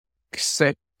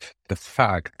accept the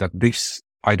fact that this,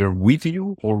 either with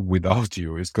you or without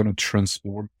you, is going to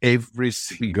transform every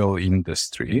single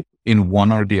industry in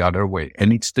one or the other way.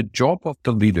 And it's the job of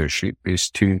the leadership is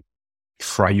to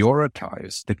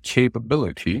prioritize the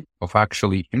capability of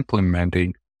actually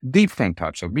implementing different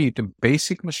types of, be it the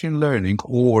basic machine learning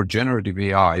or generative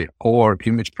AI or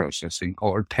image processing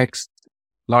or text,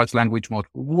 large language model,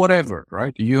 whatever,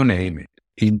 right? You name it,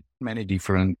 in many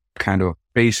different kind of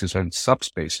spaces and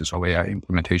subspaces of AI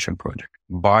implementation project.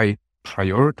 By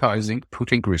prioritizing,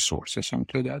 putting resources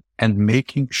into that and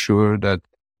making sure that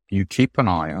you keep an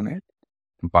eye on it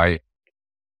by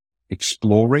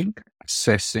exploring,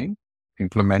 assessing,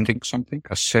 implementing something,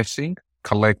 assessing,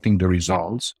 collecting the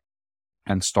results,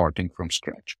 and starting from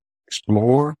scratch.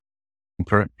 Explore,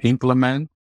 implement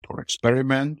or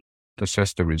experiment,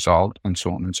 assess the result, and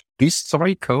so on. And so this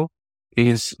cycle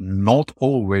is not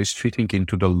always fitting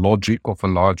into the logic of a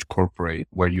large corporate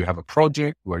where you have a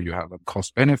project, where you have a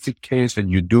cost benefit case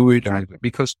and you do it.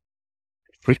 Because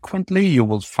frequently you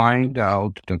will find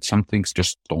out that some things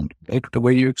just don't work the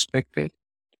way you expect it,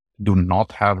 do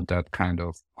not have that kind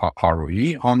of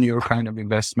ROE on your kind of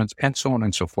investments, and so on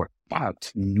and so forth.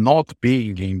 But not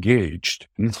being engaged,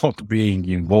 not being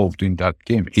involved in that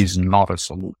game is not a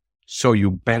solution. So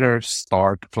you better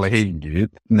start playing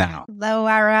it now. Hello,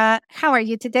 Ara. How are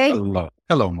you today?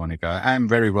 Hello, Monica. I'm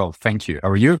very well. Thank you. How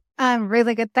are you? I'm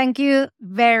really good. Thank you.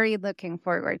 Very looking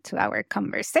forward to our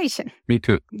conversation. Me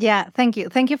too. Yeah, thank you.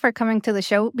 Thank you for coming to the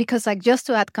show because just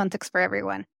to add context for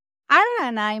everyone, Ara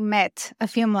and I met a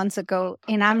few months ago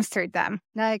in Amsterdam.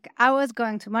 I was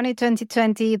going to Money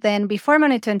 2020. Then before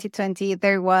Money 2020,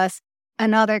 there was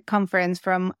another conference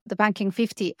from the Banking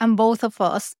 50. And both of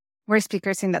us were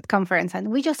speakers in that conference.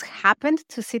 And we just happened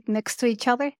to sit next to each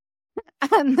other.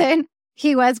 And then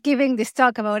he was giving this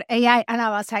talk about AI. And I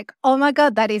was like, oh my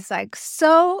God, that is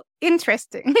so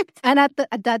interesting. And at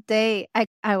that day,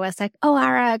 I was like, oh,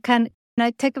 Ara, can I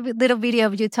take a little video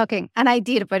of you talking? And I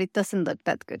did, but it doesn't look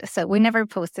that good. So we never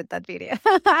posted that video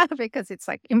because it's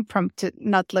impromptu,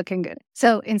 not looking good.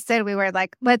 So instead we were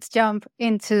like, let's jump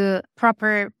into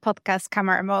proper podcast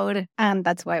camera mode. And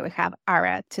that's why we have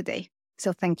Ara today.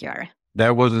 So thank you, Ara.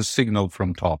 There was a signal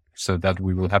from top so that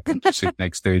we will happen to sit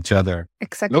next to each other.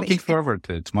 Exactly. Looking forward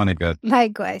to it, Monica.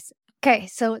 Likewise. Okay,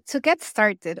 so to get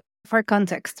started, for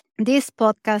context, this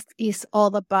podcast is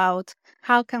all about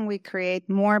how can we create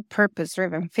more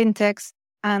purpose-driven fintechs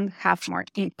and have more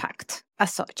impact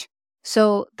as such.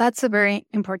 So that's a very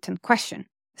important question.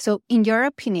 So in your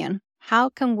opinion, how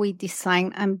can we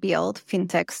design and build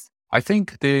fintechs? I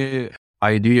think the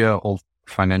idea of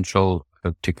financial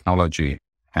technology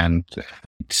and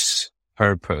its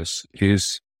purpose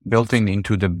is building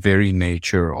into the very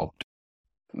nature of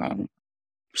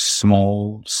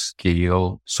small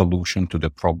scale solutions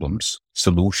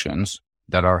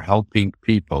that are helping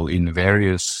people in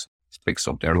various aspects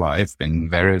of their life in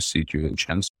various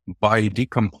situations by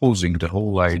decomposing the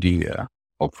whole idea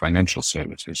of financial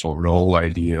services or the whole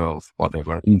idea of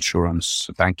whatever insurance,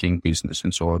 banking business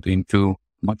and so on into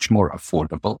much more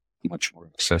affordable, much more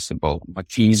accessible,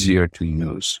 much easier to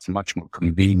use, much more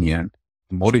convenient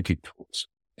commodity tools.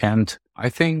 And I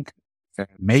think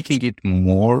making it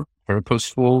more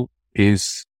purposeful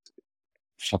is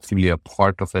effectively a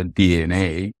part of the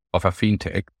DNA of a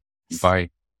fintech by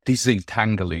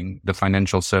disentangling the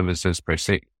financial services per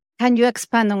se. Can you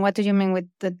expand on what do you mean with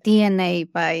the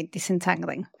DNA by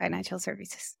disentangling financial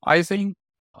services? I think,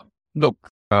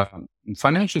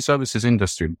 financial services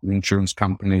industry, insurance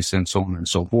companies and so on and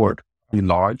so forth, are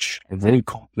large, very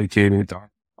complicated,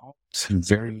 are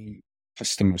very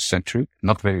customer-centric,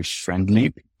 not very friendly,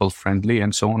 people-friendly,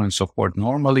 and so on and so forth.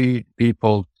 Normally,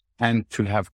 people tend to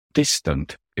have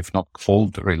distant, if not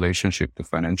cold, relationship to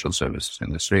financial services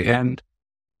industry. And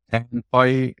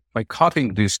by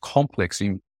cutting this complex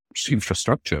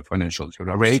infrastructure, financial,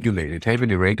 regulated,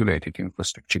 heavily regulated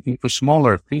infrastructure into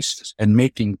smaller pieces and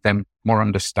making them more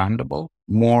understandable,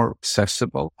 more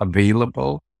accessible,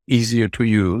 available, easier to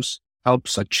use,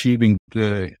 helps achieving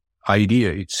the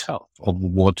idea itself of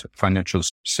what financial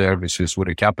services with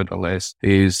a capital S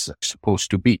is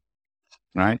supposed to be,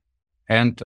 right?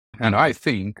 And I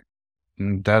think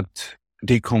that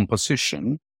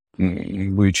decomposition,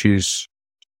 which is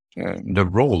the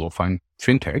role of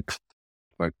fintech,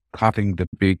 like cutting the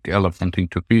big elephant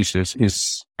into pieces,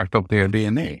 is part of their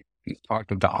DNA. It's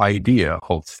part of the idea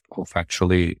of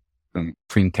actually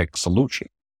fintech solution.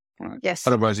 Right? Yes.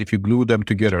 Otherwise, if you glue them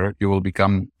together, you will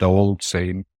become the old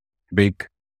same big,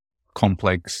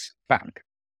 complex bank,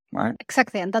 right?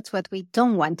 Exactly, and that's what we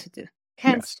don't want to do.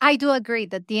 Hence, Yes. I do agree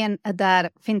that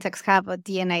that fintechs have a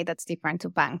DNA that's different to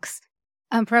banks.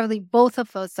 And probably both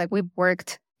of us, like we've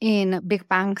worked in big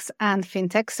banks and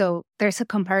fintech. So there's a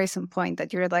comparison point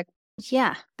that you're like,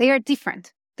 yeah, they are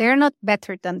different. They're not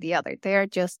better than the other. They are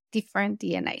just different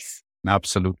DNAs.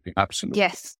 Absolutely. Absolutely.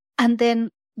 Yes. And then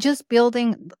just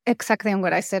building exactly on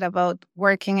what I said about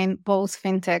working in both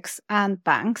fintechs and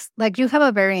banks, like you have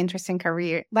a very interesting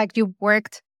career. Like you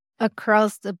worked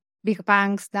across the big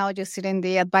banks. Now you sit in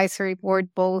the advisory board,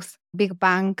 both big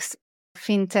banks,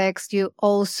 fintechs. You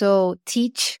also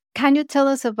teach. Can you tell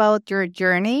us about your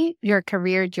journey, your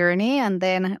career journey, and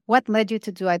then what led you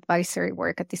to do advisory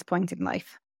work at this point in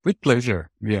life? With pleasure.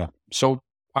 Yeah. So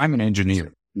I'm an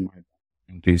engineer. My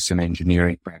background is an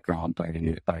engineering background.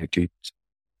 I did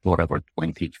whatever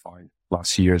 25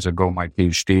 plus years ago my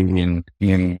PhD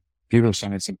in computer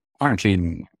science, and currently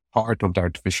in part of the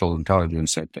artificial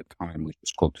intelligence at that time, which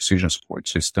was called decision support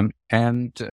system.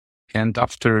 And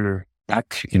after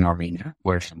back in Armenia,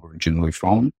 where I'm originally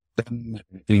from, then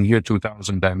in year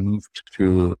 2000, I moved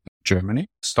to Germany,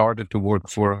 started to work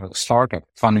for a startup,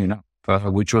 funny enough,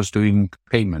 which was doing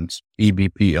payments,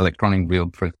 EBP, electronic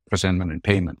bill presentment and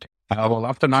payment. Well,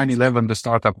 after 9/11, the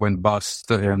startup went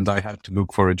bust and I had to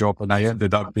look for a job, and I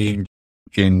ended up being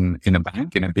in a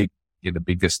bank, in the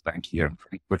biggest bank here in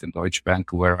Frankfurt, in Deutsche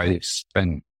Bank, where I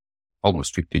spent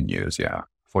almost 15 years,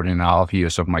 14.5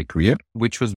 years of my career,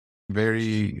 which was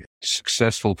very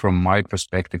successful from my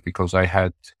perspective because I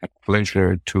had a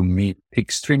pleasure to meet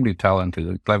extremely talented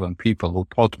and clever people who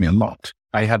taught me a lot.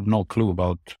 I had no clue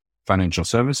about financial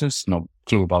services, no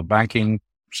clue about banking.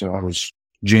 So I was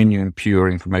genuine, pure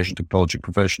information technology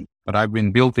profession. But I've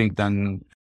been building then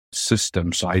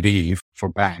systems, ID for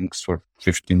banks for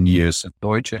 15 years at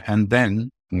Deutsche. And then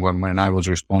when I was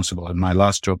responsible, at my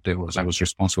last job there I was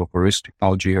responsible for risk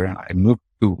technology here, and I moved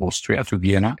to Austria, to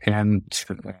Vienna. And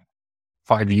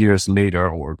 5 years later,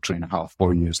 or 3.5,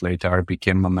 4 years later, I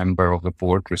became a member of the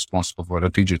board responsible for the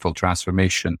digital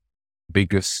transformation,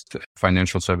 biggest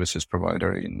financial services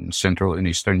provider in Central and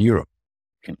Eastern Europe,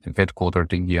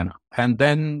 headquartered in Vienna. And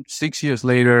then 6 years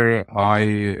later,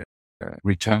 I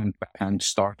returned back and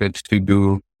started to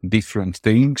do different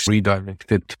things,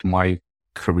 redirected my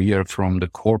career from the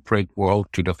corporate world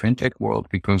to the fintech world,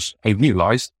 because I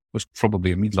realized was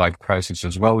probably a midlife crisis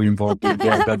as well involved in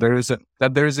that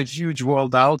there is a huge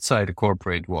world outside the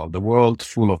corporate world, the world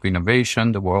full of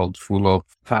innovation, the world full of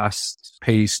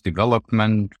fast-paced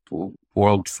development,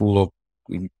 world full of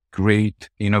great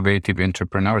innovative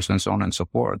entrepreneurs and so on and so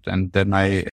forth. And then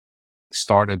I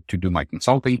started to do my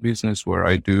consulting business, where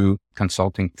I do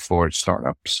consulting for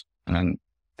startups, and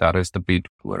that is the bit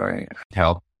where I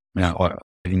help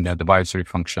in the advisory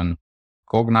function.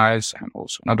 Cognaize, and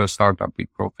also another startup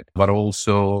with profit, but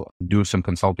also do some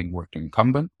consulting work to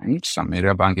incumbent.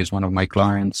 Ameriabank is one of my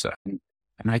clients.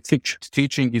 And I think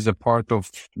teaching is a part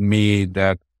of me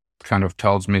that kind of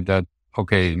tells me that,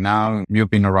 okay, now you've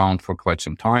been around for quite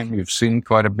some time. You've seen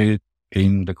quite a bit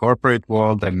in the corporate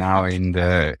world and now in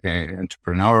the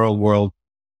entrepreneurial world.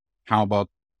 How about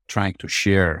trying to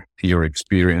share your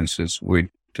experiences with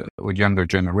younger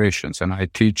generations? And I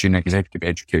teach in executive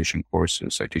education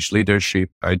courses. I teach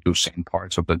leadership. I do some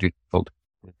parts of the digital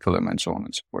curriculum and so on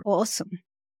and so forth. Awesome.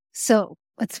 So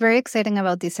what's very exciting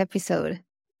about this episode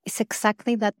is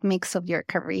exactly that mix of your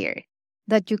career,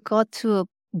 that you got to a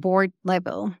board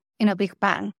level in a big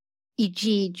bank,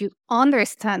 e.g. you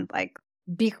understand like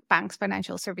big bank's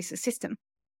financial services system.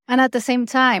 And at the same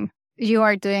time, you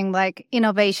are doing like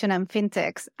innovation and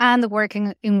fintechs and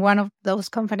working in one of those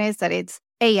companies that it's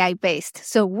AI based.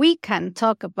 So we can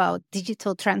talk about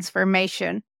digital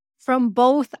transformation from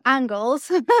both angles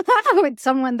with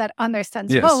someone that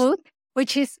understands both,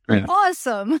 which is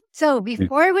awesome. So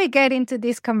before we get into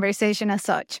this conversation as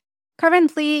such,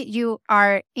 currently you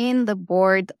are in the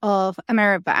board of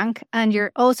Ameriabank and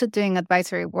you're also doing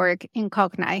advisory work in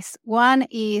Cognaize. One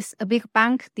is a big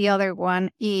bank. The other one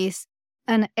is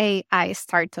an AI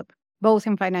startup, both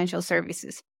in financial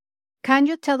services. Can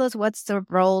you tell us what's the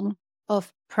role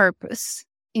of purpose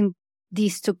in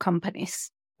these two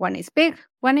companies? One is big,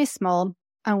 one is small,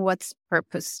 and what's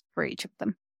purpose for each of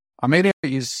them? Ameria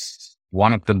is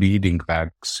one of the leading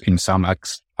banks, in some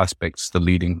aspects, the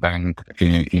leading bank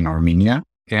in Armenia.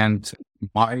 And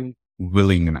my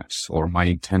willingness or my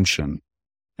intention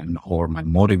or my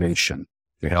motivation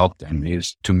to help them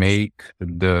is to make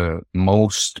the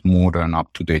most modern,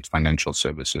 up-to-date financial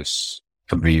services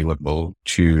available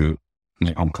to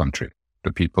my home country,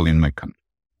 the people in my country,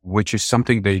 which is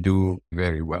something they do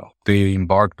very well. They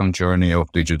embarked on a journey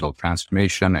of digital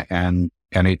transformation, and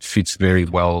it fits very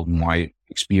well my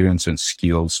experience and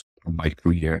skills my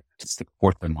career to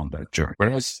support them on that journey.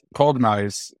 Whereas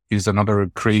Cognaize is another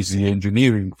crazy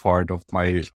engineering part of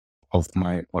my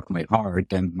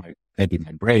heart and my head in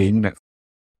my brain,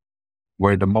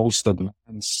 where the most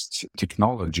advanced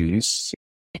technologies,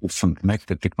 often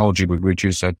connected technology, which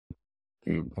is at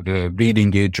the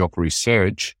leading edge of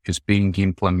research, is being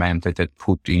implemented and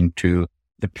put into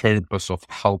the purpose of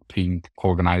helping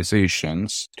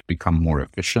organizations to become more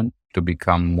efficient, to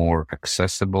become more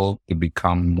accessible, to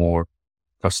become more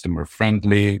customer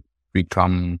friendly,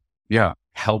 become,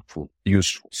 helpful,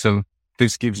 useful. So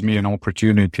this gives me an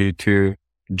opportunity to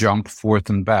jump forth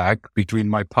and back between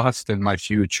my past and my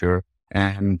future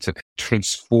and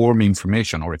transform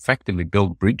information, or effectively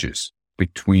build bridges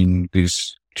between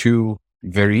these two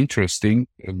very interesting,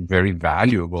 very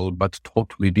valuable, but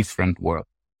totally different worlds.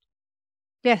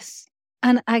 Yes.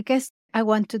 And I guess I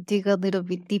want to dig a little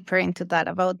bit deeper into that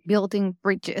about building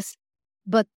bridges.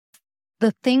 But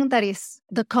the thing that is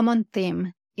the common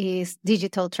theme is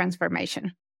digital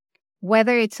transformation.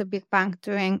 Whether it's a big bank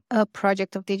doing a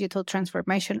project of digital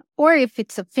transformation or if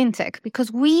it's a fintech,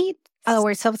 because we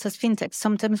ourselves as fintech,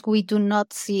 sometimes we do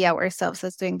not see ourselves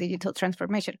as doing digital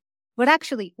transformation, but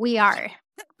actually we are.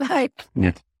 Like,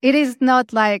 it is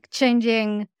not like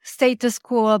changing status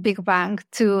quo big bank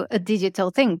to a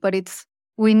digital thing, but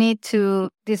we need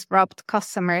to disrupt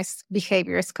customers'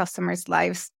 behaviors, customers'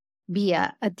 lives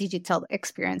via a digital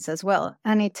experience as well.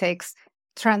 And it takes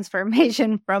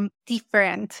transformation from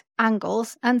different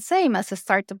angles. And same as a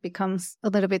startup becomes a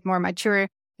little bit more mature,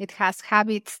 it has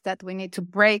habits that we need to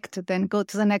break to then go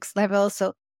to the next level.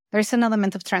 So there's an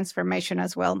element of transformation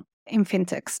as well in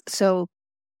fintechs. So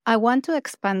I want to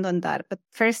expand on that, but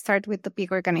first start with the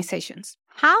big organizations.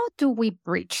 How do we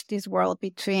bridge this world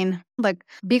between like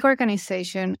big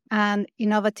organization and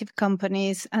innovative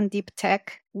companies and deep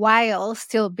tech while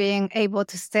still being able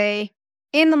to stay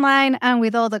in line and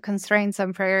with all the constraints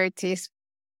and priorities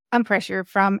and pressure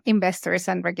from investors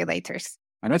and regulators?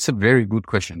 And that's a very good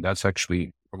question. That's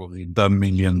actually probably the $1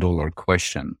 million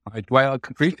question. Right? Well, I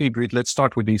completely agree. Let's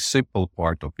start with the simple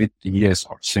part of it. Yes,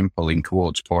 or simple in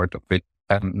quotes part of it.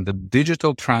 And the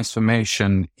digital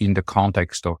transformation in the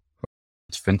context of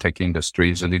fintech industry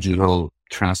is a digital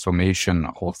transformation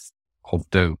of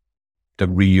the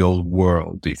real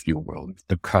world, if you will,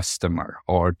 the customer,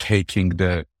 or taking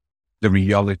the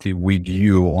reality with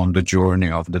you on the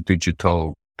journey of the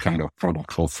digital kind of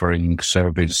product offering,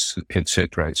 service,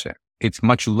 etc., etc. It's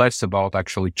much less about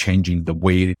actually changing the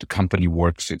way the company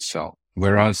works itself.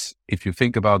 Whereas if you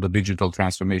think about the digital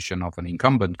transformation of an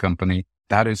incumbent company,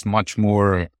 that is much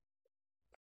more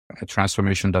a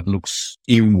transformation that looks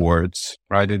inwards,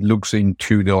 right? It looks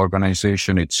into the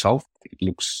organization itself. It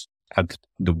looks at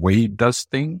the way it does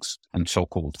things and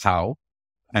so-called how,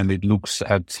 and it looks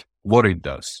at what it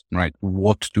does, right?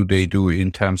 What do they do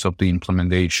in terms of the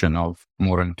implementation of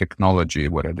modern technology,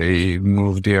 whether they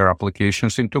move their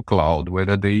applications into cloud,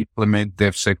 whether they implement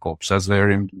DevSecOps as their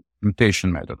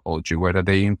implementation methodology, whether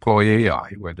they employ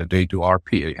AI, whether they do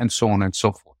RPA, and so on and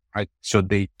so forth, right? So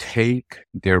they take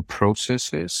their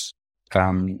processes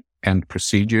and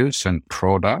procedures and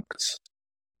products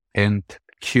and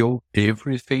kill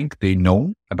everything they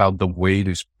know about the way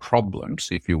these problems,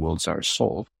 if you will, are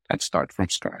solved, and start from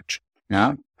scratch.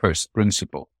 Yeah. First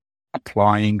principle,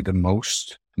 applying the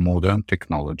most modern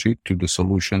technology to the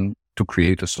solution to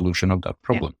create a solution of that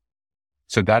problem. Yeah.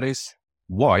 So that is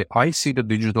why I see the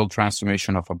digital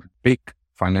transformation of a big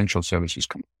financial services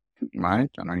company, right?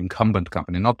 And an incumbent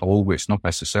company, not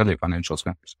necessarily financial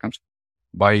services company,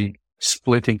 by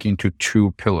splitting into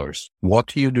two pillars. What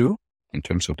do you do in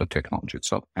terms of the technology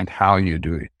itself, and how you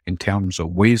do it in terms of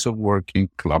ways of working,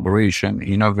 collaboration,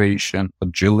 innovation,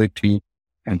 agility,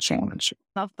 and so on and so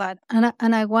on. Love that.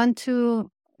 And I want to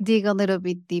dig a little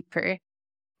bit deeper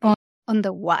on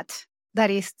the what, that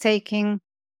is taking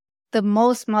the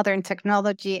most modern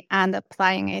technology and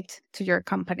applying it to your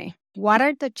company. What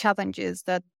are the challenges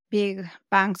that big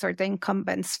banks or the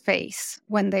incumbents face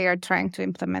when they are trying to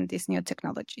implement these new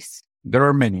technologies? There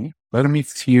are many. Let me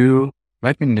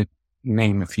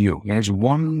name a few. There's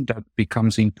one that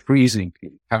becomes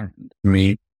increasingly apparent to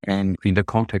me, and in the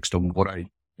context of what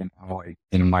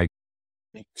in my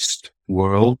mixed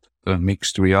world,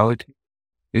 mixed reality,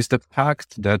 is the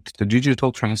fact that the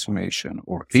digital transformation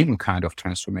or any kind of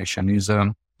transformation is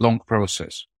a long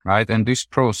process, right? And this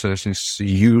process is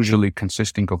usually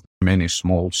consisting of many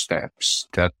small steps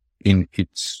that in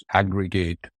its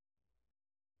aggregate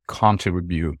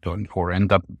contribute or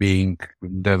end up being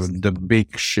the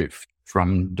big shift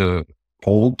from the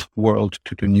old world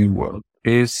to the new world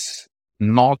is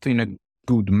not in a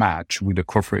good match with the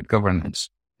corporate governance.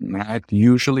 right?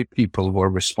 Usually people who are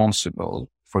responsible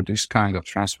for this kind of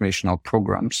transformational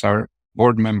programs are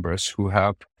board members who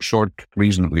have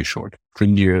reasonably short, 3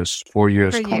 years, 4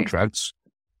 years contracts.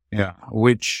 Yeah,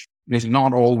 which is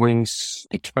not always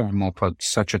the term of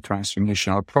such a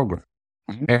transformational program.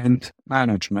 And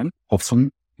management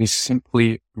often is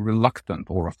simply reluctant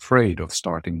or afraid of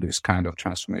starting this kind of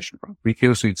transformation program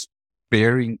because it's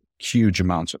bearing huge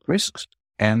amounts of risks,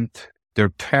 and their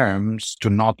terms do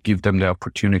not give them the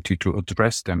opportunity to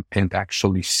address them and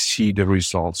actually see the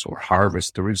results or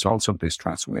harvest the results of this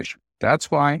transformation. That's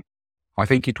why I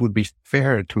think it would be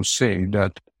fair to say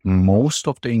that most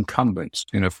of the incumbents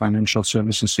in the financial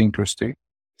services industry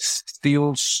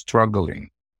still struggling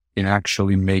in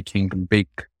actually making big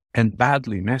and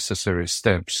badly necessary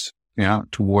steps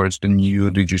towards the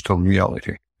new digital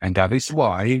reality. And that is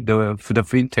why the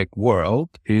fintech world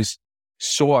is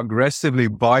so aggressively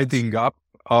biting up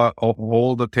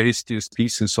all the tastiest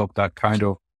pieces of that kind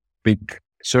of big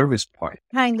service pie.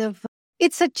 Kind of.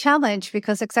 It's a challenge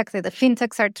because exactly the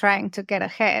fintechs are trying to get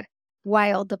ahead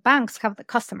while the banks have the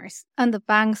customers and the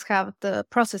banks have the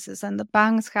processes and the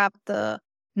banks have the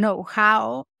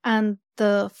know-how and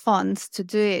the funds to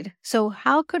do it. So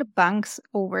how could banks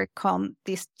overcome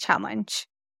this challenge?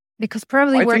 Because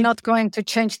probably we're not going to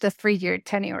change the 3-year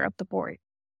tenure of the board.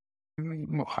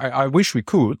 I wish we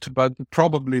could, but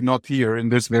probably not here in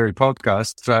this very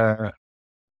podcast.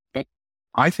 But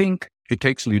I think it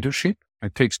takes leadership,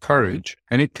 it takes courage,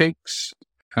 and it takes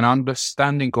an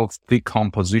understanding of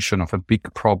decomposition of a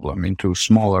big problem into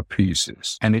smaller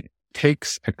pieces. And it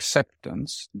takes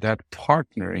acceptance that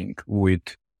partnering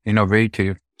with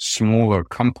innovative, smaller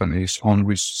companies on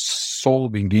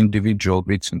resolving individual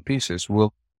bits and pieces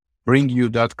will bring you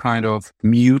that kind of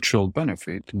mutual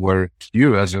benefit where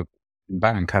you as a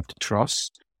bank have the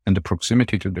trust and the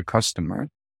proximity to the customer,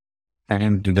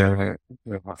 and the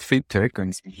fintech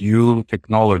and new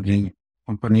technology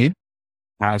company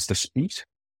has the speed,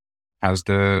 has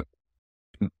the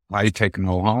high-tech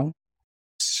know-how,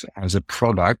 has a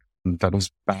product that is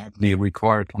badly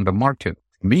required on the market.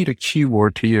 For me, the key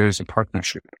word here is a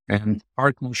partnership. And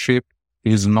partnership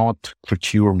is not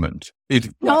procurement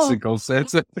in classical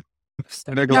sense. No, it's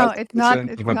not. It's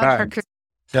not.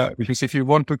 Yeah, because if you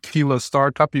want to kill a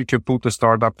startup, you can put the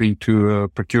startup into a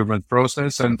procurement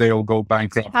process and they'll go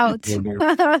bankrupt.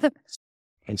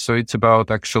 And so it's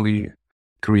about actually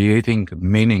creating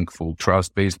meaningful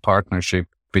trust-based partnership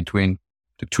between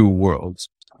the two worlds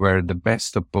where the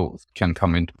best of both can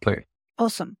come into play.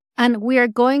 Awesome. And we are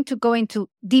going to go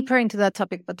deeper into that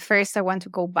topic. But first, I want to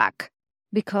go back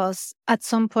because at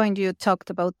some point you talked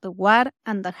about the what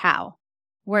and the how,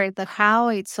 where the how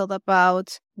it's all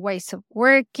about ways of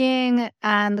working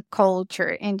and culture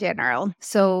in general.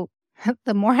 So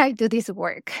the more I do this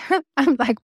work, I'm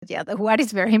like, yeah, the what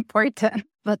is very important,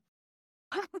 but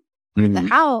the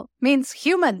how means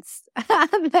humans.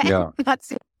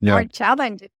 That's more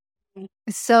challenging.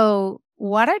 So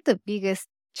what are the biggest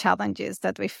challenges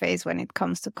that we face when it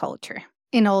comes to culture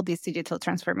in all this digital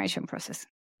transformation process?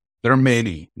 There are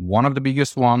many. One of the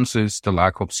biggest ones is the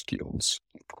lack of skills,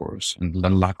 of course, and the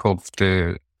lack of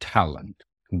the talent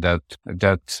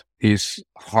that is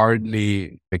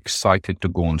hardly excited to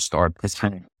go and start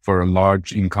for a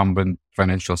large incumbent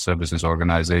financial services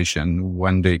organization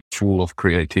when they're full of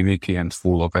creativity and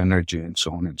full of energy and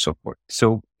so on and so forth.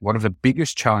 So one of the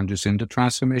biggest challenges in the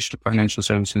transformation of financial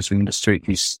services industry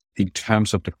is in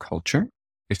terms of the culture,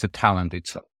 is the talent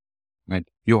itself. Right?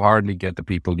 You hardly get the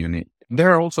people you need.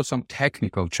 There are also some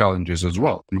technical challenges as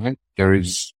well, right? There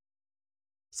is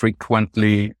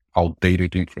frequently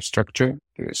outdated infrastructure.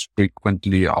 There is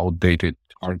frequently outdated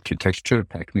architecture,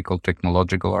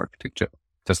 technological architecture.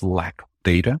 There's lack of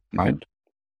data, right?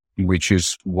 Which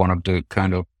is one of the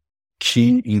kind of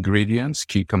key ingredients,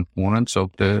 key components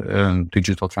of the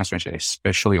digital transformation,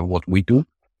 especially of what we do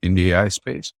in the AI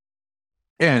space.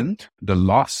 And the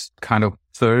last kind of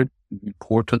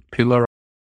important pillar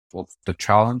of the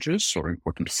challenges or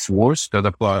important force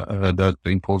that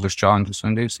imposes challenges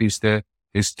on this is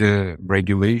the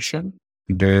regulation,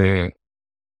 the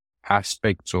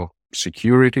aspects of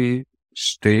security,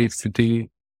 safety,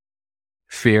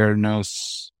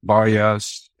 fairness,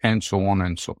 bias, and so on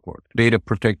and so forth. Data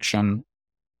protection.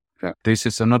 This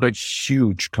is another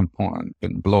huge component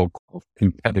and block of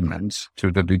impediments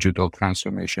to the digital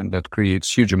transformation that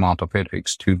creates huge amount of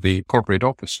headaches to the corporate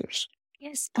officers.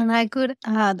 Yes, and I could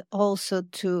add also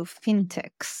to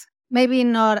fintechs. Maybe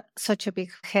not such a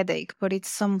big headache, but it's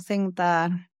something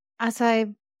that, as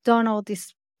I've done all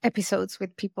these episodes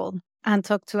with people and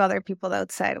talked to other people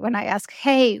outside, when I ask,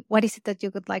 hey, what is it that you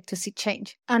would like to see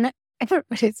change? And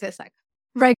everybody says like,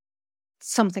 right.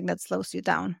 something that slows you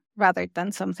down rather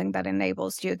than something that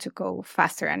enables you to go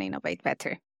faster and innovate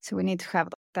better. So we need to have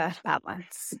that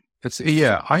balance.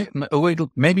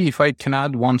 Maybe if I can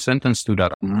add one sentence to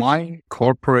that. My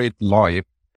corporate life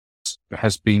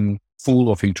has been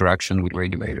full of interaction with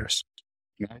regulators.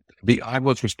 I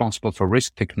was responsible for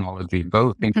risk technology,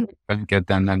 both in bank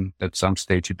and at some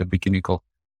stage at the beginning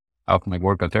of my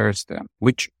work at Erste,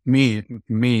 which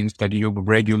means that you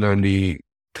regularly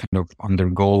kind of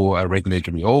undergo a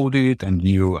regulatory audit and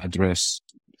you address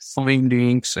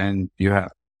findings and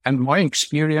my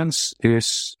experience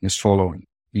is following.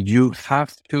 You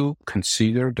have to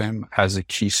consider them as a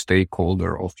key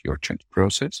stakeholder of your change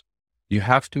process. You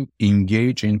have to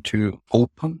engage into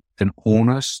open and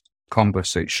honest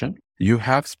conversation. You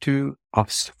have to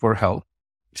ask for help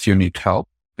if you need help,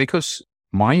 because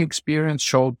my experience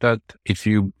showed that if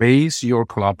you base your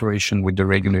collaboration with the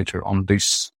regulator on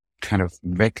this kind of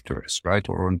vectors, right,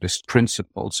 or on these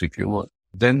principles, if you will,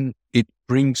 then it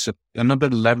brings another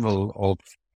level of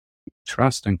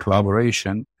trust and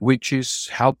collaboration, which is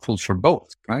helpful for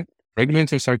both, right?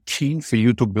 Regulators are keen for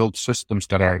you to build systems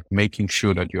that are making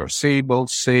sure that you're stable,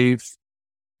 safe,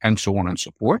 and so on and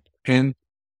so forth. And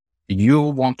you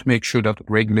want to make sure that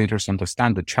regulators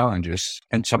understand the challenges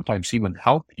and sometimes even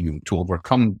help you to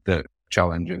overcome the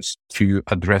challenges, to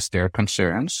address their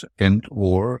concerns and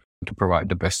or to provide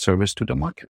the best service to the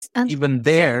market. And even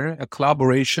there, a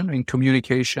collaboration and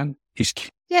communication is key.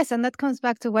 Yes, and that comes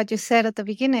back to what you said at the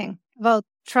beginning about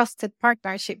trusted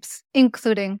partnerships,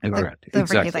 including the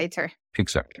regulator.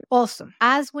 Exactly. Awesome.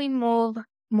 As we move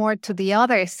more to the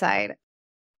other side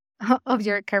of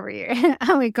your career,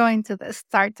 and we go into the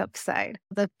startup side,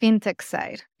 the fintech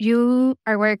side, you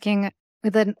are working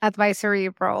with an advisory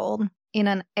role in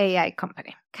an AI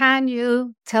company. Can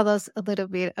you tell us a little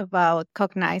bit about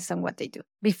Cognaize and what they do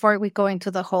before we go into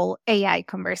the whole AI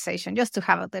conversation, just to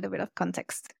have a little bit of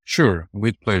context? Sure,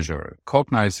 with pleasure.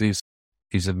 Cognaize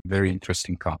is a very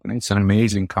interesting company. It's an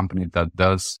amazing company that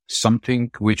does something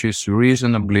which is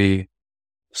reasonably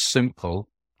simple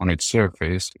on its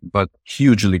surface, but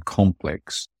hugely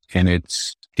complex in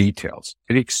its details.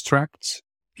 It extracts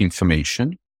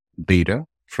information, data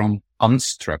from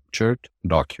unstructured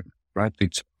documents. Right?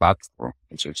 It's a platform.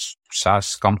 It's a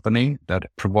SaaS company that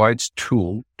provides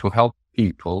tool to help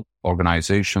people,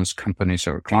 organizations, companies,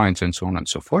 or clients, and so on and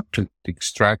so forth to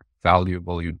extract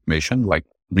valuable information like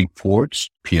reports,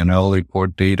 P&L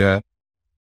report data,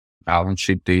 balance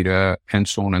sheet data, and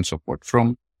so on and so forth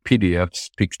from PDFs,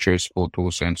 pictures,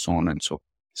 photos, and so on and so forth.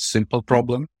 Simple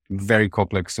problem, very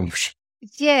complex solution.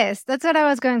 Yes, that's what I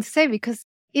was going to say, because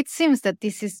it seems that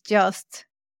this is just,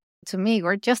 to me,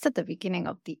 we're just at the beginning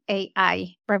of the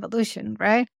AI revolution,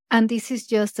 right? And this is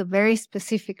just a very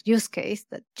specific use case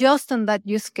that just on that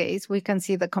use case, we can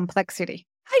see the complexity.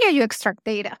 How do you extract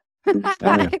data?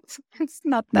 It's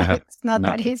not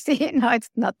that easy. No, it's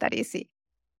not that easy.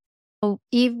 So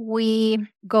if we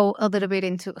go a little bit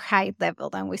into high level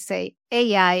and we say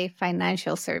AI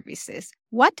financial services,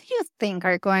 what do you think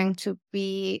are going to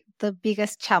be the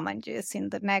biggest challenges in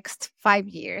the next 5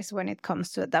 years when it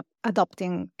comes to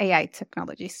adopting AI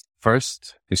technologies?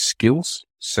 First is skills.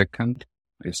 Second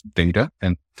is data.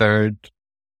 And third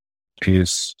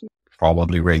is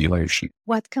probably regulation.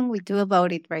 What can we do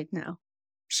about it right now?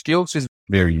 Skills is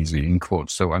very easy in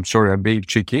quotes. So I'm sorry, I'm being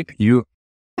cheeky.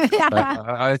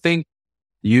 I think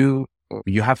you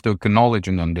have to acknowledge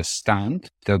and understand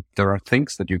that there are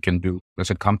things that you can do as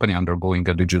a company undergoing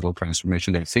a digital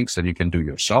transformation. There are things that you can do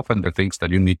yourself, and there are things that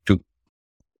you need to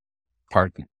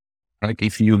partner. Like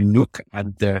if you look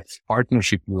at the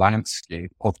partnership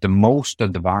landscape of the most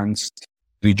advanced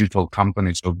digital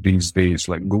companies of these days,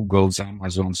 like Google's,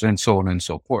 Amazon's, and so on and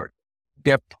so forth,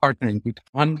 they're partnering with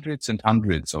hundreds and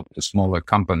hundreds of the smaller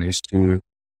companies to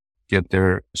get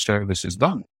their services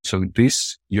done. So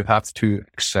this you have to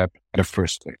accept in the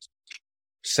first place.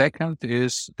 Second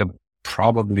is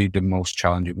probably the most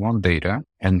challenging one, data.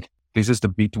 And this is the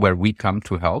bit where we come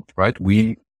to help, right?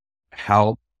 We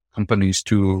help companies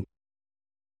to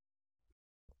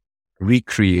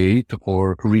recreate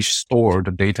or restore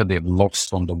the data they've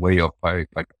lost on the way of by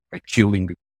killing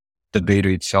the data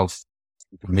itself,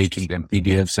 making them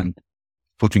PDFs and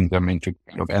putting them into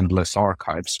kind of endless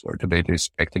archives where the data is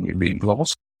effectively being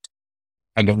lost.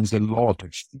 And there's a lot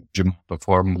of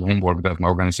homework that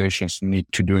organizations need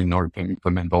to do in order to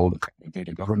implement all the kind of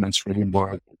data governance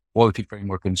framework, quality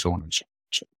framework, and so on and so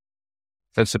on.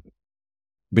 That's a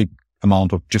big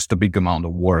amount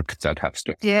of work that has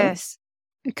to happen. Yes.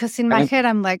 Because in my head,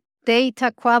 I'm like,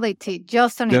 data quality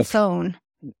just on its own.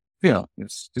 Yeah,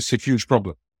 it's a huge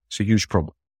problem. It's a huge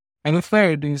problem. And the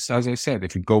third is, as I said,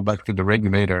 if you go back to the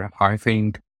regulator, I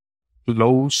think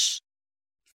close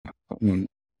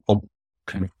of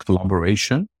kind of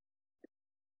collaboration.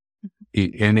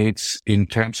 And it's in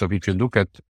terms of, if you look at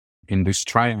in this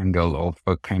triangle of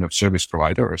a kind of service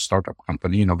provider or startup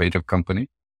company, innovative company,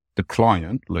 the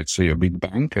client, let's say a big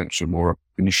bank and some more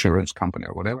insurance company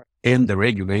or whatever, and the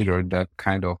regulator that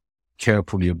kind of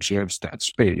carefully observes that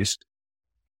space,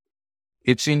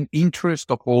 it's in interest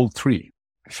of all three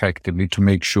effectively to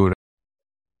make sure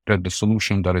that the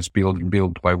solution that is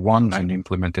built by one and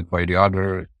implemented by the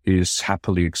other is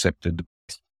happily accepted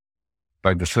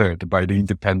by the third, by the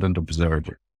independent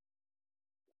observer.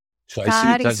 So I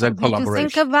see it as a collaboration. You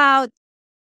think about,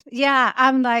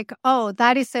 I'm like, oh,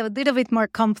 that is a little bit more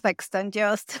complex than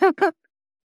just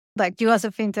like you as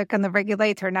a fintech and the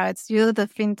regulator. Now it's you, the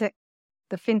fintech,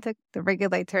 the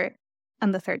regulator,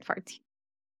 and the third party.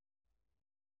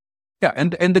 Yeah,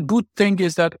 and the good thing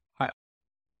is that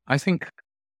I think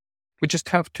we just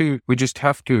have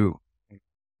to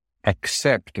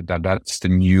accept that that's the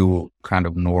new kind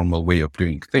of normal way of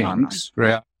doing things,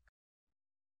 right?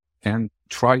 And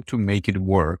try to make it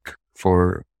work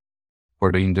for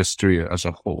the industry as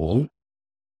a whole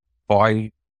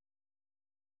by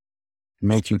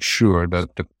making sure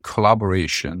that the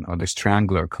collaboration or this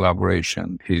triangular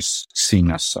collaboration is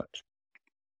seen as such.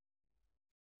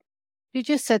 You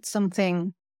just said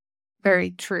something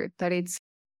very true, that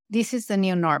this is the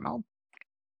new normal.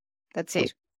 That's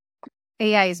it.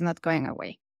 AI is not going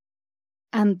away.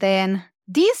 And then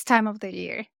this time of the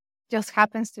year just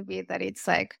happens to be that it's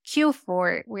like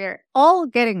Q4. We're all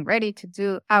getting ready to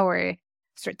do our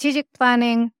strategic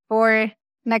planning for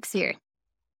next year.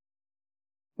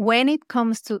 When it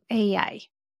comes to AI,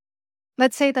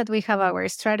 let's say that we have our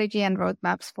strategy and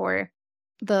roadmaps for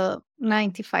the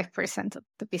 95% of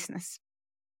the business.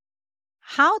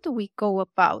 How do we go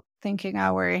about thinking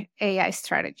our AI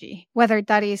strategy, whether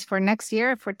that is for next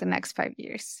year or for the next 5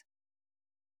 years?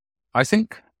 I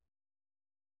think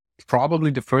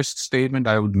probably the first statement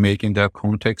I would make in that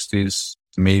context is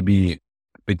maybe a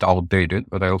bit outdated,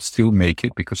 but I'll still make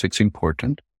it because it's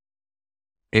important.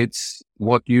 It's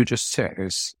what you just said,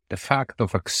 is the fact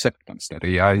of acceptance that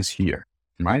AI is here,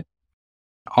 right?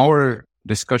 Our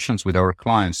discussions with our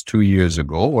clients 2 years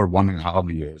ago or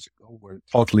 1.5 years ago were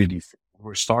totally different.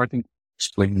 We're starting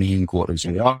explaining what is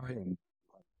AI and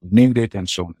need it and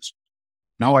so on.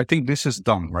 Now I think this is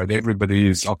done, right? Everybody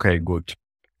is, okay, good.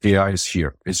 AI is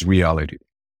here. It's reality.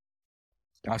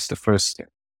 That's the first step.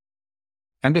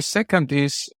 And the second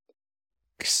is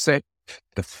accept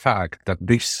the fact that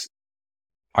this,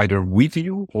 either with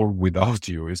you or without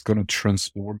you, is going to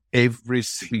transform every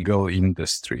single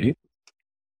industry,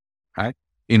 right?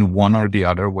 In one or the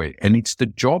other way. And it's the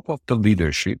job of the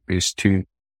leadership is to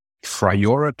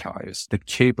prioritize the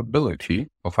capability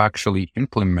of actually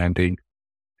implementing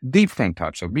different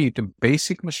types of, be it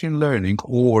basic machine learning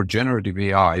or generative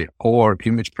AI or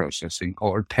image processing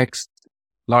or text,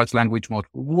 large language model,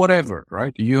 whatever,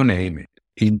 right? You name it,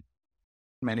 in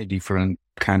many different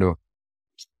kind of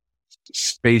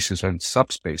spaces and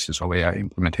subspaces of AI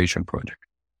implementation project.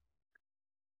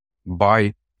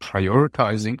 By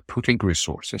prioritizing, putting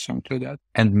resources into that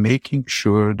and making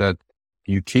sure that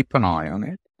you keep an eye on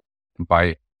it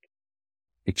by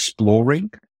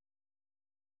exploring,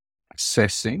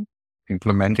 assessing,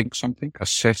 implementing something,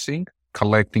 assessing,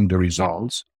 collecting the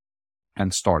results,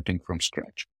 and starting from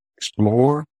scratch.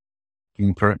 Explore,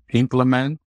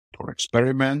 implement or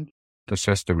experiment,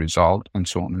 assess the result, and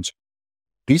so on and so on.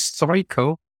 This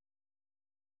cycle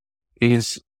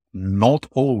is not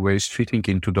always fitting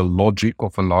into the logic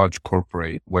of a large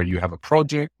corporate where you have a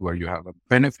project, where you have a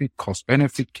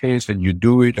cost-benefit case, and you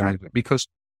do it, because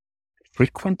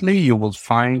frequently you will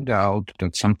find out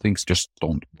that some things just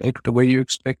don't work the way you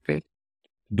expect it,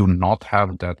 do not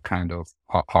have that kind of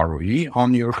ROE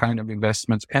on your kind of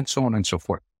investments, and so on and so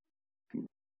forth.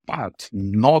 But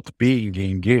not being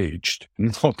engaged,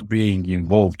 not being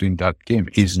involved in that game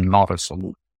is not a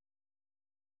solution.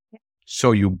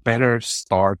 So you better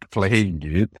start playing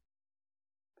it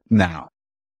now.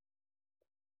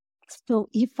 So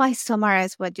if I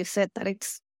summarize what you said, that it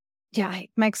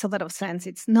makes a lot of sense.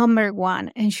 It's number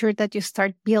one, ensure that you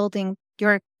start building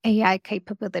your AI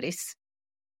capabilities,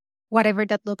 whatever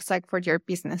that looks like for your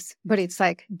business. But it's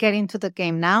like, get into the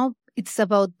game now. It's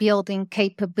about building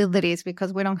capabilities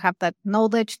because we don't have that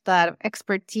knowledge, that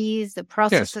expertise, the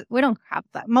process. Yes. We don't have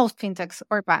that. Most fintechs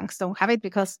or banks don't have it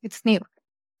because it's new.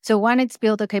 So one, it's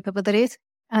build the capabilities.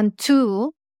 And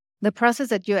two, the process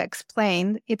that you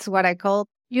explained, it's what I call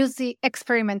use the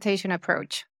experimentation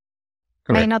approach.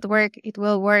 Correct. May not work, it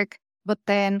will work, but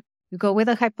then You go with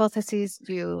a hypothesis,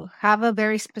 you have a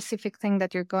very specific thing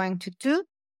that you're going to do,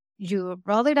 you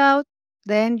roll it out,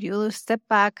 then you step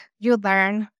back, you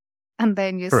learn, and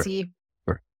then you Correct. see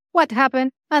Correct. what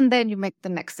happened, and then you make the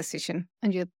next decision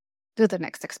and you do the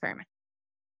next experiment.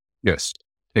 Yes,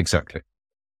 exactly.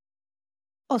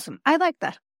 Awesome. I like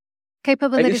that.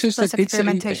 Capabilities just plus that it's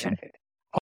experimentation.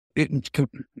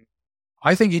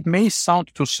 I think it may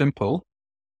sound too simple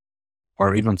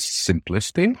or even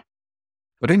simplistic,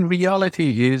 but in reality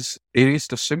it is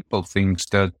the simple things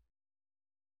that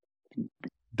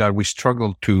we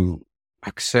struggle to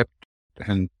accept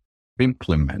and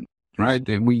implement, right?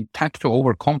 And we tend to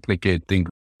overcomplicate things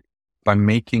by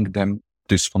making them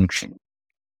dysfunctional.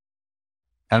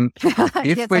 And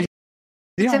if Yes, we,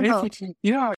 simple.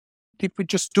 if we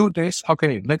just do this,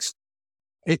 okay,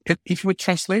 if we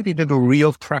translate it into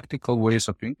real practical ways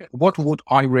of doing it, what would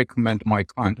I recommend my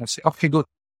client? I say, okay, good,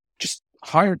 just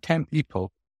hire 10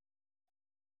 people,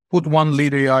 put one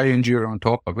lead AI engineer on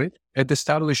top of it, and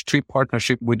establish 3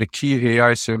 partnerships with the key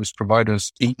AI service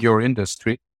providers in your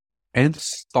industry, and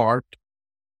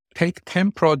take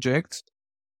 10 projects,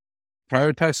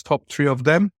 prioritize top 3 of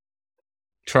them,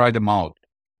 try them out.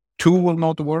 2 will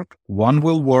not work, 1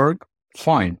 will work,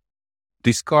 fine.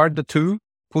 Discard the 2,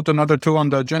 put another 2 on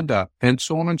the agenda, and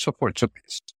so on and so forth. So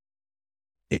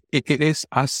it is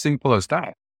as simple as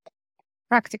that.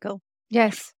 Practical.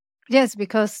 Yes. Yes,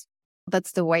 because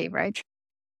that's the way, right?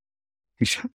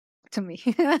 To me.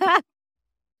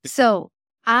 So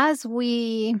as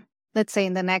we, let's say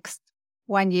in the next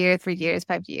 1 year, 3 years,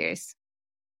 5 years,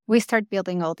 we start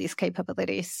building all these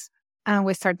capabilities and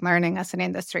we start learning as an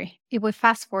industry. If we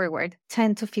fast forward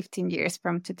 10 to 15 years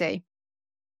from today,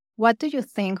 what do you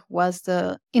think was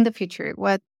in the future,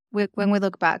 when we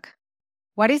look back,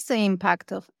 what is the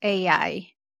impact of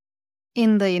AI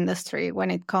in the industry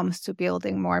when it comes to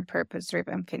building more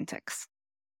purpose-driven fintechs?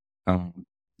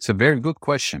 It's a very good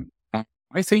question.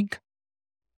 I think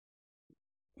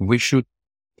we should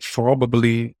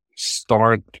probably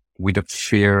start with a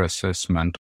fair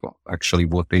assessment of actually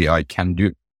what AI can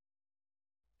do.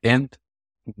 And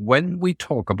when we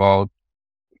talk about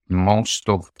most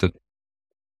of the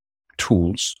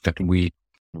tools that we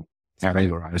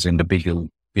categorize in the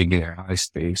big AI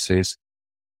spaces,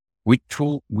 we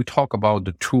talk about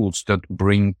the tools that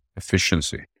bring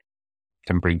efficiency,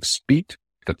 can bring speed,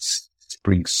 that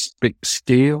brings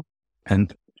scale,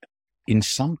 and in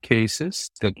some cases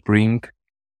that bring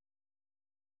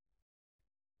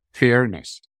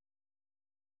fairness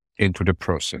into the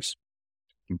process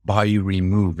by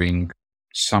removing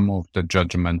some of the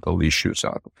judgmental issues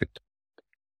out of it,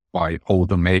 by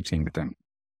automating them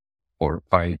or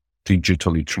by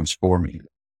digitally transforming it.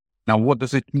 Now, what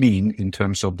does it mean in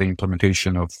terms of the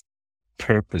implementation of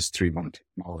purpose-driven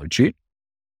technology?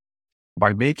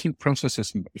 By making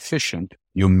processes efficient,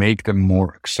 you make them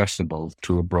more accessible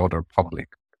to a broader public.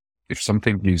 If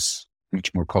something is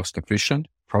much more cost efficient,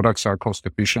 products are cost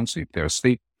efficient, if they're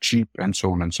cheap, and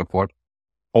so on and so forth,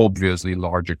 obviously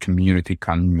larger community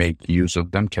can make use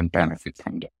of them, can benefit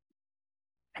from them.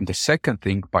 And the second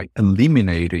thing, by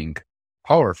eliminating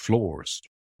our flaws,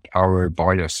 our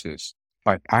biases,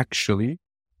 by actually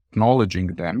acknowledging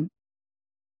them,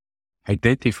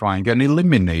 identifying and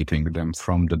eliminating them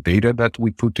from the data that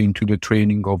we put into the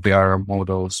training of the AR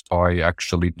models,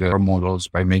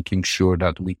 by making sure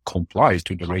that we comply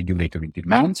to the regulatory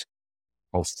demands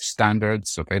of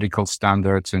standards, of ethical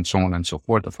standards, and so on and so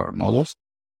forth of our models,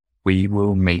 we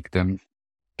will make them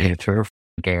better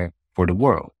for the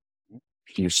world.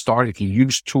 If you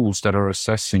use tools that are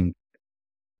assessing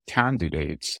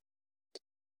candidates,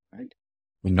 right?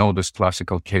 We know this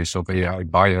classical case of AI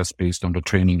bias based on the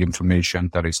training information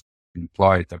that is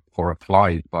applied to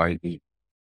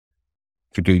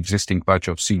the existing batch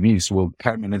of CVs will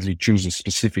permanently choose a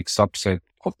specific subset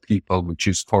of people which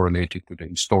is correlated to the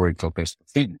historical best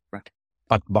thing, right?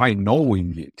 But by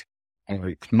knowing it and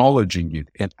acknowledging it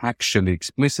and actually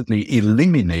explicitly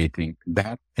eliminating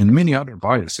that and many other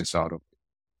biases out of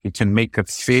it, it can make a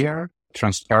fair,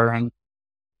 transparent,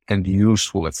 and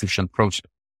useful, efficient process.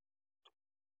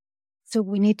 So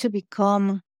we need to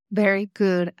become very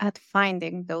good at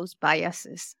finding those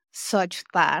biases such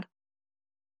that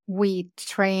we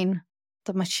train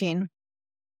the machine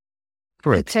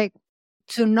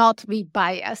to not be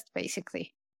biased,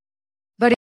 basically.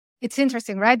 But it's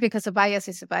interesting, right? Because a bias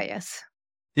is a bias.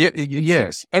 Yeah,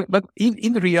 yes. But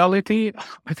in reality,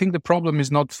 I think the problem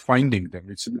is not finding them.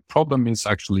 The problem is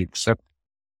actually accepting,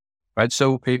 right?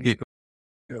 So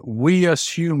we as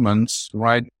humans,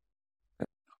 right,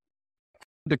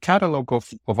 the catalog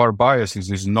of our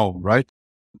biases is known, right?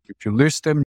 If you list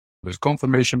them, there's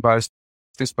confirmation bias,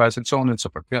 this bias, and so on and so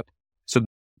forth. Yeah. So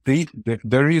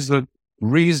there is a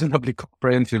reasonably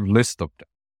comprehensive list of them.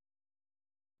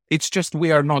 It's just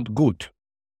we are not good.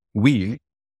 We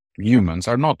humans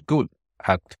are not good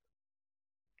at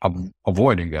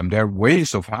avoiding them. There are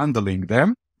ways of handling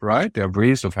them, right? There are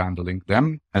ways of handling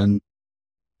them. And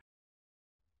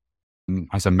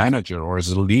as a manager or as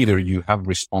a leader, you have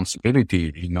responsibility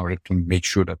in order to make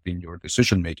sure that in your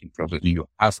decision-making process, you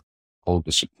have all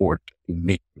the support you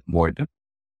need to avoid them.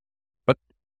 But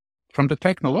from the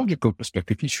technological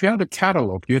perspective, if you have a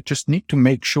catalog, you just need to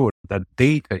make sure that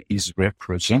data is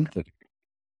represented,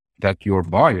 that your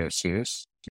biases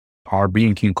are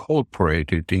being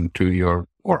incorporated into your,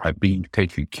 or are being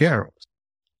taken care of.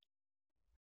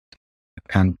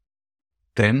 And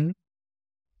then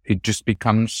it just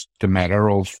becomes the matter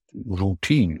of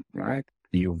routine, right?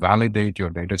 You validate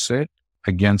your data set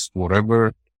against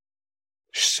whatever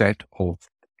set of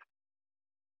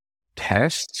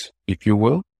tests, if you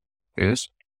will, is,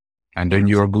 and then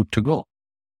you're good to go.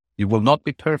 You will not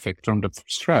be perfect from the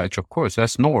scratch, of course,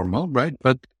 that's normal, right?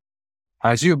 But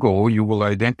as you go, you will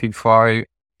identify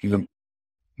the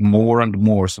more and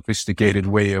more sophisticated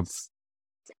way of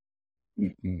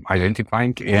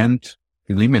identifying and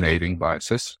eliminating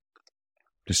biases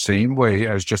the same way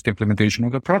as just implementation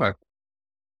of the product.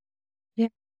 Yeah.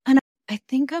 And I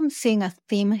think I'm seeing a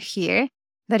theme here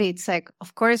that it's like,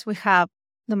 of course, we have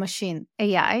the machine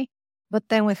AI, but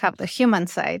then we have the human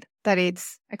side that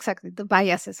it's exactly the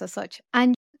biases as such.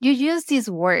 And you use this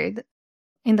word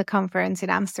in the conference in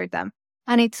Amsterdam,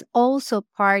 and it's also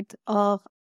part of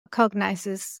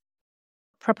Cognaize's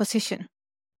proposition.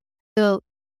 So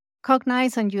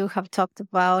Cognaize and you have talked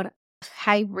about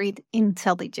hybrid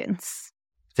intelligence.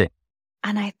 Yeah.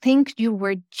 And I think you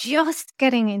were just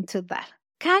getting into that.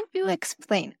 Can you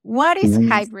explain what is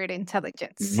hybrid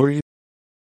intelligence?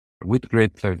 With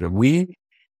great pleasure. We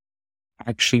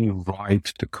actually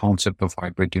write the concept of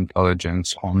hybrid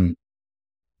intelligence on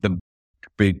the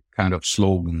big kind of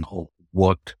slogan of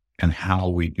what and how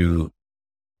we do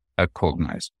at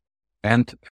Cognaize.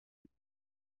 And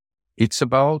it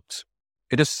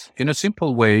is, in a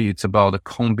simple way, it's about a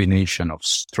combination of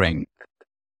strength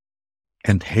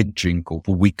and hedging of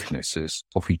weaknesses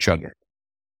of each other.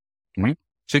 Right?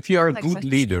 So if you are a good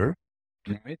leader,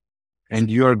 right, and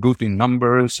you are good in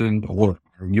numbers or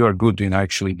you are good in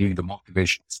actually giving the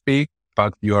motivation to speak,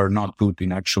 but you are not good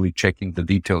in actually checking the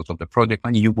details of the project,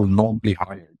 and you will not be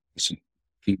hired.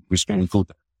 Responsible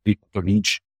people to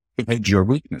each hedge your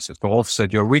weaknesses, to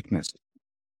offset your weaknesses.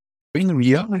 In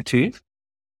reality,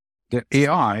 the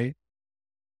AI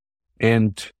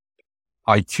and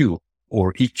IQ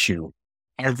or EQ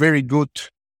are very good,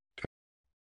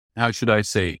 how should I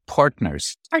say,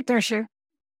 partners. Partnership.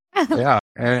 Yeah,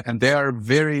 and they are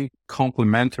very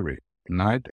complementary,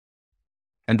 right?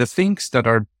 And the things that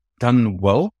are done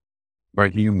well by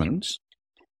humans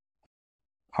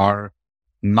are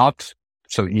not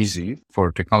so easy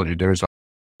for technology. There's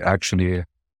actually a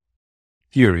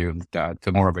theory of that,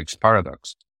 the Moravec's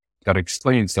paradox, that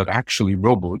explains that actually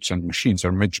robots and machines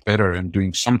are much better in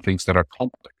doing some things that are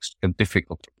complex and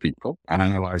difficult for people, and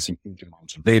analyzing huge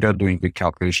amounts of data, doing big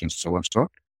calculations, so on and so on.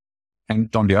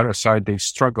 And on the other side, they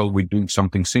struggle with doing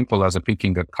something simple as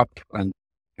picking a cup and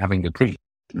having a drink,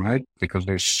 right? Because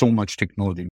there's so much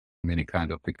technology, many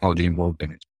kinds of technology involved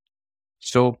in it.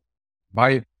 So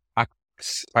by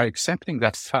accepting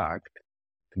that fact,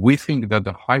 we think that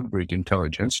the hybrid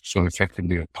intelligence, so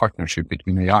effectively a partnership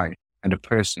between AI and a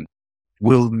person,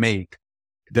 will make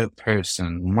the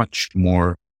person much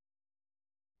more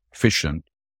efficient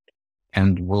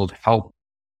and will help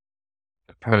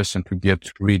the person to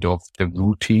get rid of the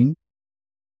routine,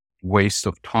 waste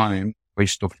of time,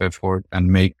 waste of effort, and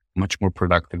make much more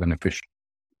productive and efficient.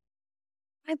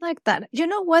 I like that. You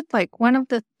know what? Like one of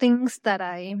the things that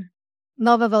I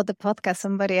love about the podcast,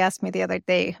 somebody asked me the other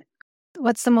day,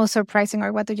 what's the most surprising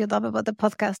or what do you love about the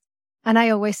podcast? And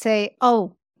I always say,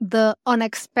 oh, the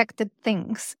unexpected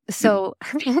things. So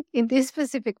in this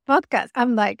specific podcast,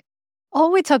 I'm like,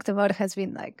 all we talked about has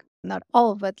been like, not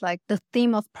all, but like the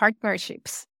theme of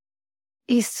partnerships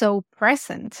is so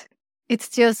present. It's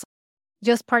just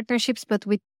partnerships, but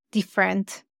with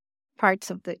different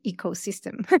parts of the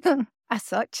ecosystem as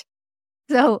such.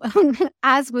 So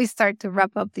as we start to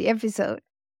wrap up the episode,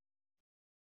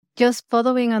 just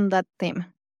following on that theme,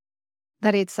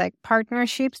 that it's like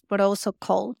partnerships, but also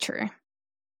culture.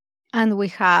 And we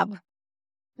have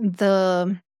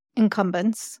the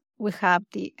incumbents, we have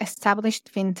the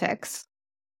established fintechs,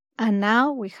 and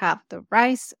now we have the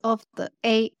rise of the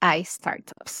AI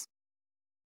startups.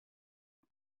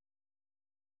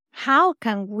 How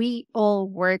can we all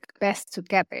work best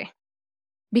together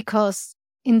because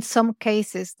in some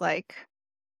cases, like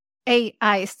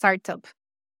AI startup,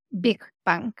 big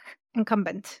bank,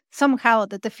 incumbent, somehow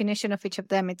the definition of each of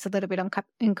them, it's a little bit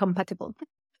incompatible.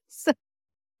 So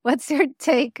what's your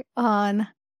take on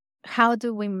how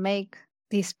do we make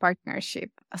this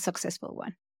partnership a successful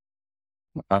one?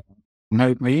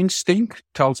 My instinct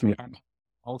tells me,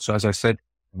 also, as I said,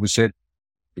 we said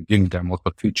beginning them of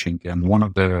the teaching, and one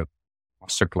of the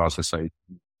master classes I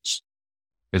use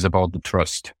is about the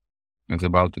trust. It's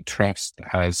about the trust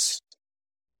as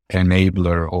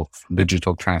enabler of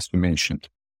digital transformation.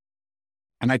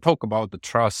 And I talk about the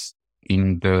trust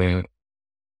in the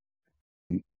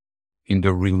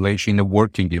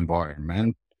working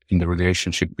environment, in the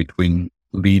relationship between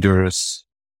leaders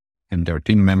and their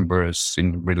team members,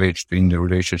 in the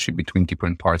relationship between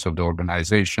different parts of the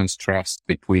organizations, trust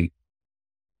between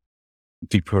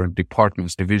different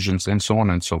departments, divisions, and so on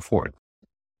and so forth.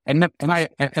 And I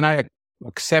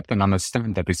accept and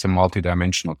understand that it's a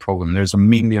multidimensional problem. There's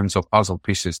millions of puzzle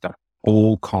pieces that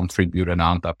all contribute and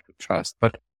add up to trust.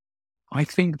 But I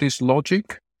think this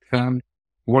logic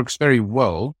works very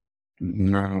well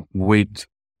with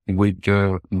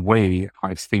the way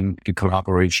I think the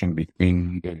collaboration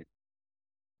between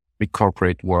the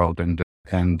corporate world and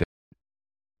the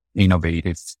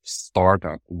innovative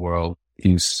startup world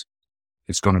is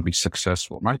going to be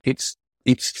successful, right?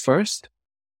 It's first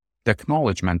the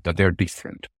acknowledgement that they're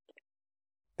different,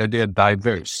 that they're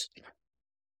diverse,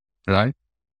 right?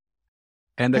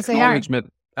 And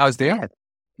acknowledgement as they are,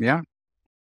 yeah.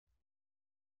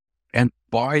 And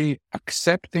by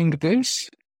accepting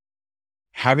this,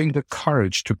 having the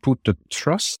courage to put the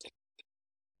trust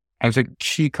as a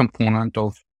key component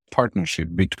of partnership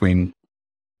between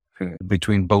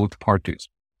both parties,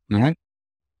 right?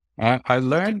 I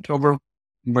learned over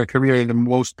my career in the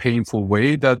most painful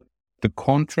way that the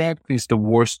contract is the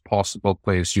worst possible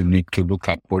place you need to look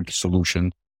at for the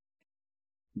solution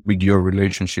with your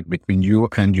relationship between you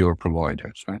and your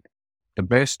providers, right? The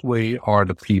best way are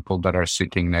the people that are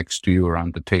sitting next to you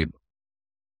around the table.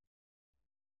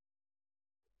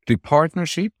 The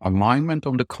partnership, alignment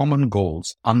on the common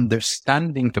goals,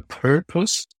 understanding the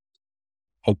purpose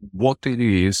of what it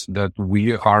is that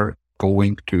we are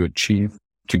going to achieve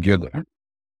together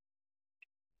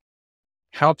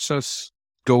helps us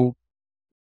go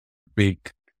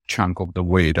big chunk of the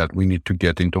way that we need to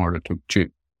get in order to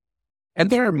achieve. And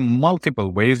there are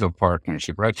multiple ways of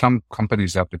partnership, right? Some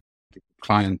companies have the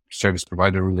client service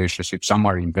provider relationship, some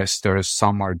are investors,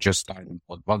 some are just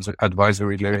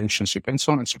advisory relationship, and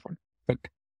so on and so forth.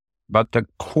 But the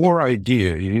core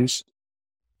idea is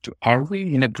are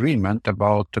we in agreement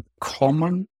about the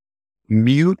common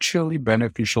mutually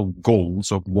beneficial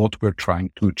goals of what we're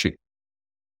trying to achieve?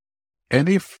 And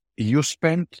if you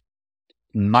spend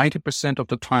 90% of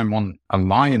the time on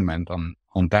alignment on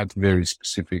that very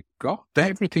specific goal, then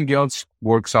everything else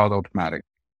works out automatically.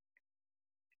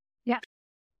 Yeah.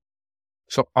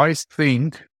 So I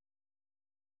think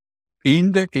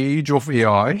in the age of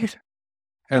AI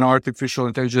and artificial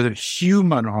intelligence, the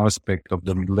human aspect of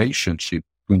the relationship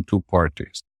between two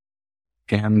parties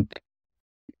and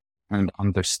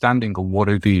understanding of what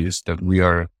it is that we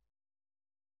are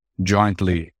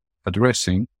jointly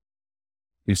addressing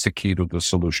is the key to the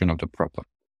solution of the problem.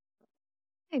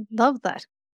 I love that.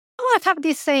 Oh, I have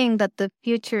this saying that the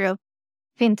future of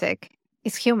fintech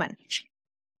is human.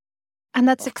 And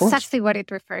that's exactly what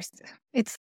it refers to.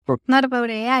 It's not about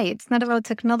AI. It's not about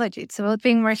technology. It's about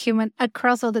being more human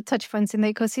across all the touch points in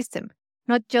the ecosystem.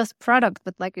 Not just product,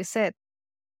 but like you said,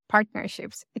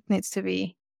 partnerships. It needs to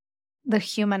be the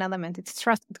human element. It's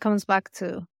trust. It comes back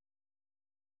to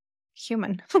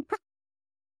human.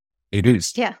 It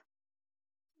is. Yeah.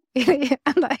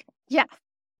 Yeah.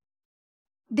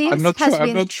 This I'm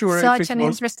not sure such an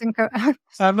interesting.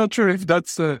 I'm not sure if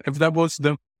that was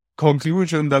the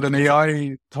conclusion that an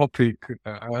AI topic,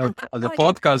 the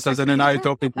podcast as an AI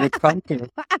topic would come to.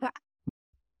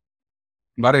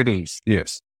 But it is,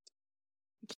 yes.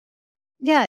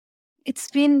 Yeah,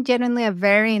 it's been genuinely a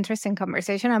very interesting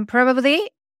conversation, and probably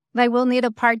we'll need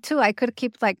a part 2. I could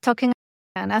keep talking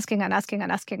and asking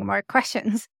more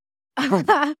questions.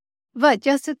 But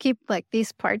just to keep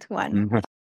this part 1,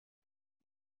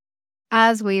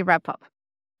 as we wrap up,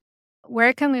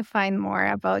 where can we find more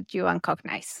about you and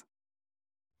Cognaize?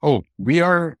 Oh, we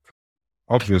are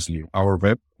obviously our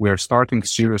web. We are starting a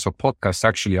series of podcasts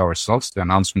actually ourselves. The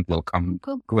announcement will come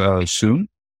soon.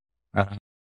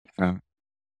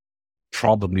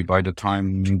 Probably by the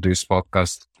time this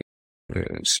podcast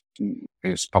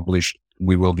is published,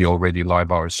 we will be already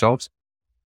live ourselves.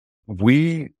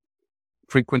 We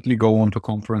frequently go on to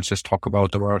conferences, talk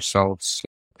about ourselves,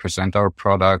 present our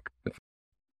product,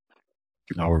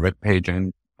 our webpage,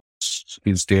 and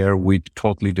is there with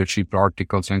thought leadership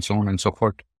articles and so on and so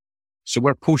forth. So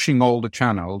we're pushing all the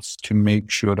channels to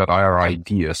make sure that our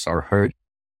ideas are heard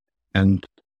and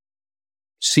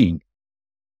seen.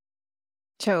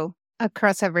 So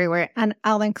across everywhere, and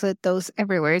I'll include those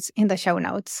everywheres in the show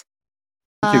notes.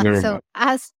 Thank you very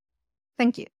much.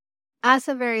 Thank you. As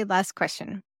a very last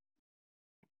question,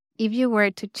 if you were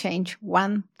to change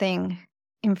one thing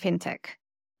in fintech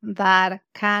that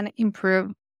can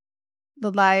improve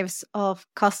the lives of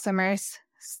customers,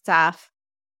 staff,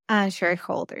 and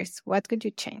shareholders, what could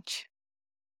you change?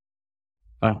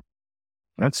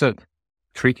 That's a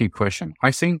tricky question.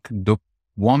 I think the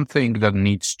one thing that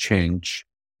needs change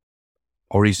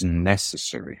or is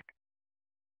necessary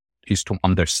is to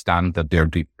understand that they're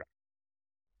different.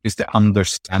 It's the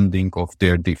understanding of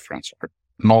their difference or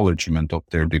acknowledgement of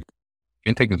their difference.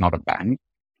 Fintech is not a bank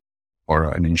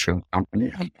or an insurance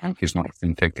company. A bank is not a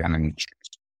fintech and an insurance.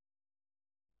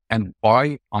 And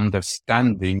by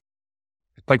understanding,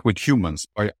 like with humans,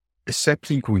 by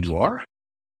accepting who you are,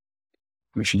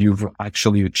 which you've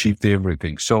actually achieved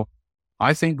everything. So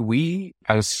I think we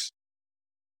as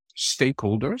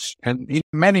stakeholders and in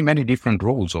many, many different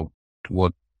roles of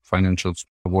what financials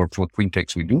work, what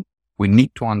fintechs we do, we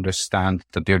need to understand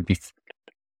that they're different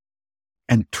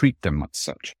and treat them as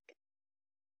such.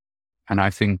 And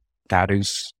I think that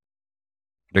is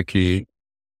the key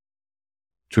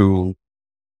to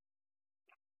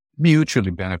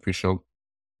mutually beneficial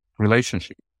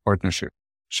relationship, partnership,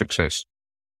 success.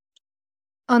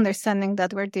 Understanding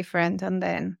that we're different, and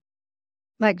then,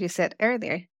 like you said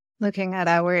earlier, looking at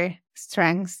our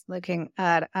strengths, looking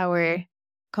at our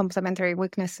complementary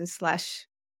weaknesses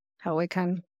 / how we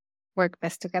can work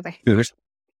best together. Yes.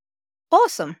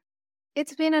 Awesome.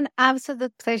 It's been an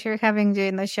absolute pleasure having you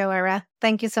in the show, Ara.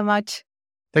 Thank you so much.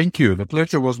 Thank you. The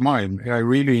pleasure was mine. I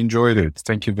really enjoyed it.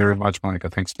 Thank you very much, Monica.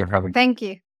 Thanks for having me. Thank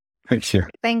you. Thank you.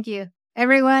 Thank you.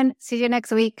 Everyone, see you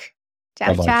next week.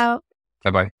 Ciao, Bye-bye. ciao.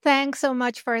 Bye-bye. Thanks so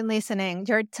much for listening.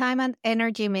 Your time and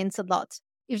energy means a lot.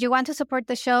 If you want to support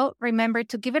the show, remember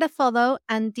to give it a follow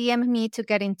and DM me to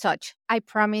get in touch. I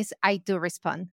promise I do respond.